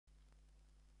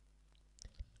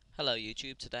Hello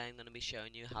YouTube, today I'm going to be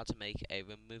showing you how to make a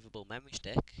removable memory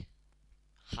stick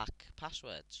hack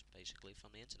passwords, basically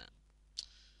from the internet.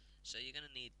 So you're going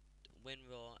to need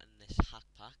WinRAR and this hack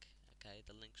pack, okay,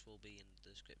 the links will be in the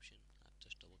description. I've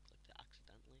just double clicked it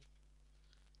accidentally.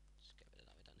 Just get rid of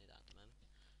that, we don't need that at the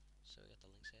moment. So we got the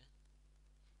links here.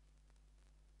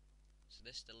 So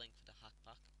this is the link for the hack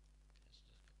pack. Okay, so just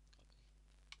copy.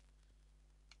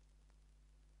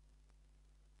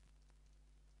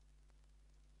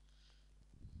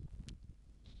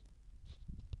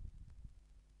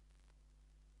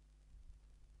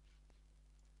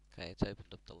 Okay, it's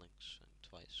opened up the links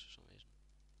twice for some reason.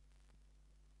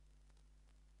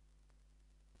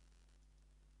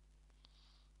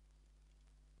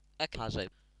 Okay, has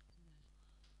opened.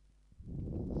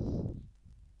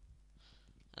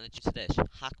 And it's to this,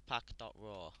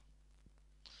 hackpack.raw.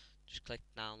 Just click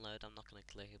download. I'm not going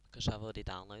to click it because I've already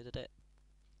downloaded it.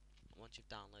 Once you've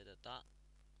downloaded that,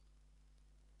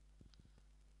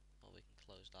 well, we can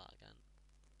close that again.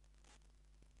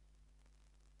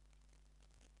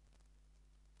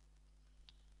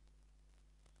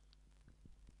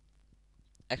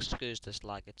 Excuse this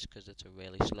lag, it's because it's a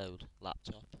really slow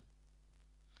laptop.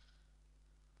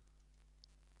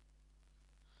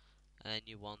 And then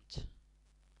you want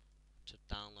to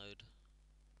download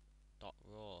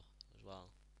 .raw as well.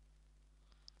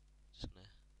 Just gonna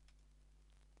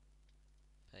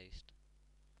paste.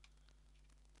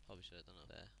 Probably should have done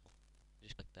it there.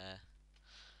 Just click there.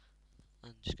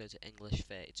 And just go to English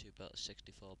 32-bit,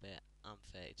 64-bit, and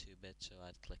 32-bit. So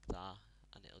I'd click that,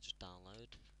 and it'll just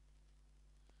download.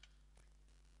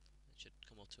 It should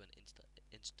come up to an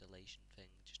installation thing.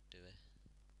 Just do it.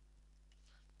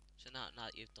 So now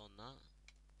that you've done that,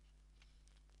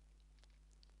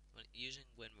 when using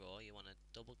WinRAR, you want to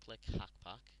double click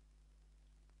Hackpack.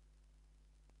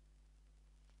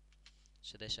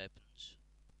 So this opens.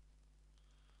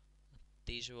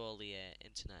 These are all the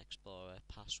Internet Explorer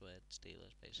password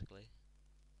stealers, basically.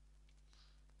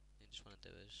 What you just want to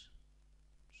do is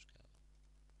just go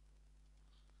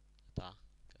like that,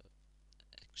 go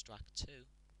extract to.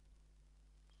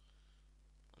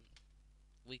 And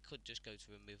we could just go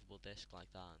to removable disk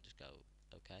like that and just go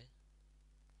OK,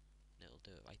 and it'll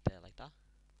do it right there like that.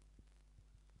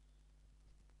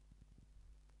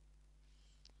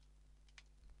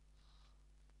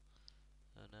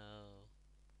 Oh no,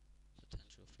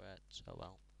 potential threats. Oh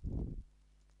well, I'll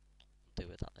deal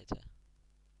with that later.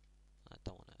 I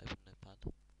don't want to open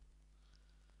Notepad.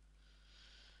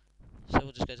 So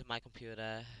we'll just go to my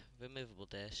computer, removable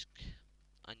disk,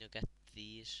 and you'll get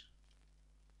these.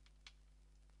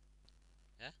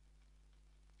 Yeah?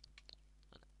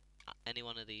 And any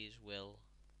one of these will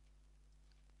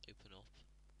open up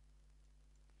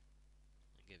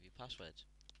and give you passwords.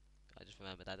 I just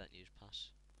remembered I don't use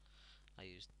pass. I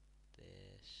use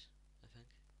this, I think.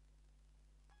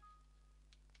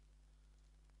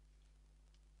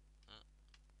 Uh,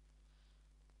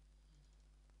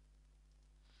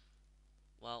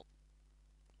 well,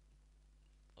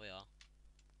 we are.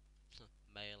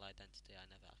 Mail identity, I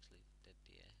never actually did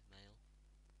the mail.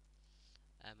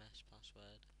 MS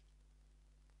password.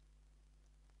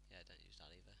 Yeah, I don't use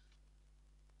that either.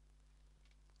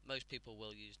 Most people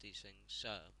will use these things,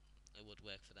 so it would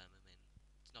work for them. I mean,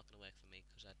 it's not going to work for me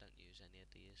because I don't use any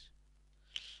of these.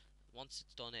 Once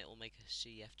it's done, it will make a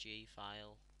CFG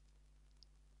file.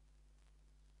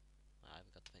 I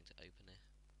haven't got the thing to open it,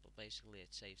 but basically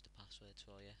it saves the passwords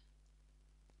for you.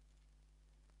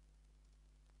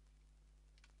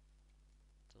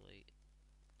 Delete,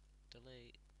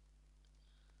 delete.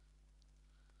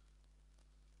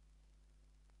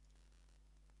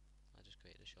 I just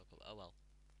created a shortcut. Oh well.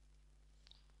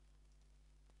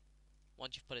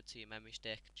 Once you've put it to your memory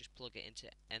stick, just plug it into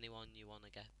anyone you want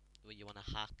to get, where you want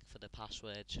to hack for the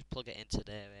password. Just plug it into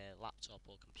their laptop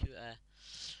or computer.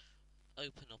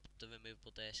 Open up the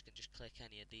removable disk and just click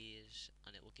any of these,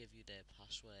 and it will give you their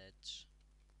passwords,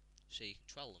 so you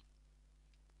control them.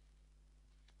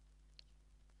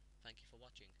 Thank you for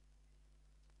watching.